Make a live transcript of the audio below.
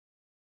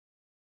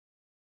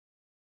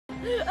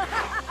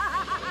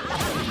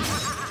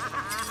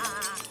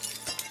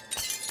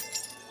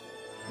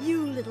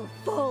You little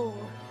fool!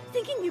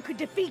 Thinking you could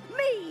defeat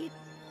me!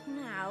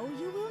 Now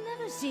you will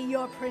never see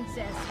your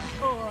princess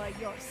or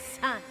your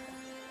son.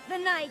 The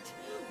night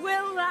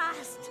will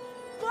last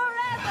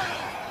forever!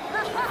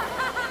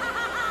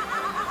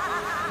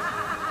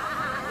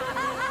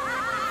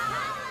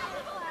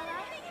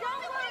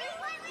 Don't worry,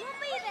 we'll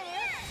be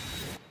there!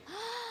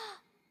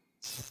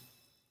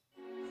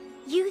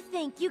 You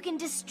think you can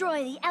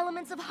destroy the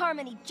elements of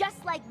harmony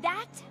just like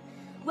that?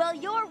 Well,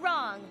 you're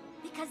wrong,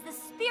 because the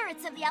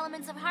spirits of the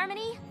elements of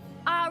harmony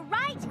are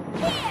right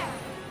here!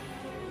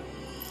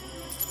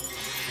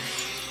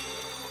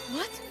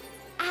 What?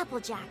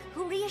 Applejack,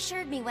 who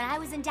reassured me when I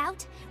was in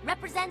doubt,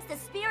 represents the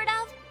spirit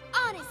of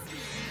honesty.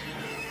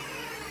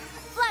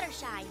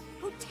 Fluttershy,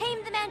 who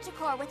tamed the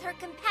manticore with her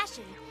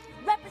compassion,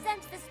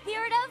 represents the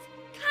spirit of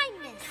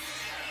kindness.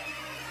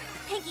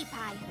 Pinkie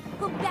Pie,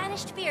 who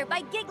banished fear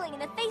by giggling in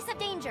the face of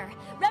danger,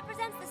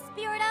 represents the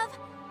spirit of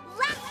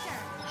laughter.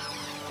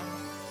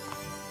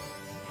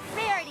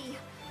 Rarity,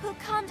 who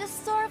calmed a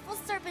sorrowful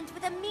serpent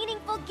with a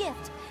meaningful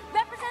gift,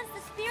 represents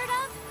the spirit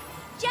of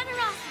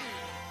generosity.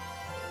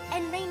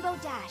 And Rainbow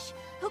Dash,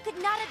 who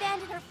could not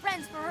abandon her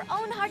friends for her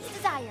own heart's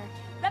desire,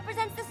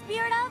 represents the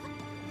spirit of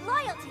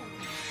loyalty.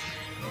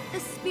 The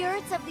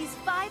spirits of these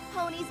 5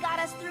 ponies got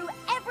us through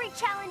every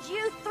challenge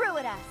you threw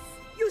at us.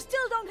 You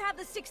still don't have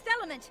the 6th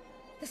element.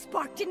 The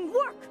spark didn't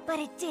work. But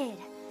it did.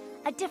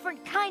 A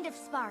different kind of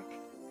spark.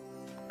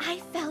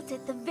 I felt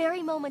it the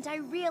very moment I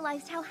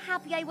realized how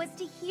happy I was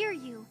to hear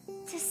you,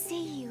 to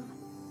see you,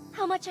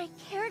 how much I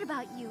cared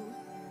about you.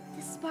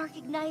 The spark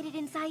ignited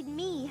inside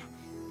me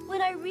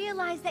when I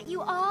realized that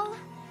you all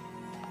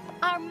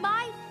are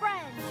my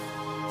friends.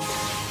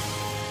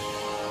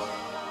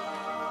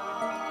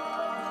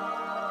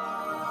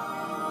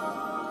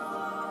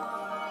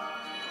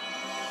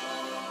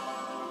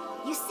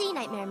 You see,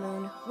 Nightmare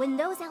Moon, when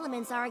those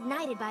elements are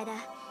ignited by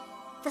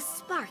the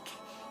spark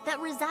that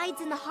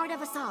resides in the heart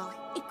of us all,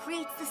 it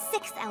creates the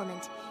 6th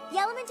element, the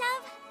element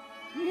of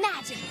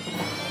magic.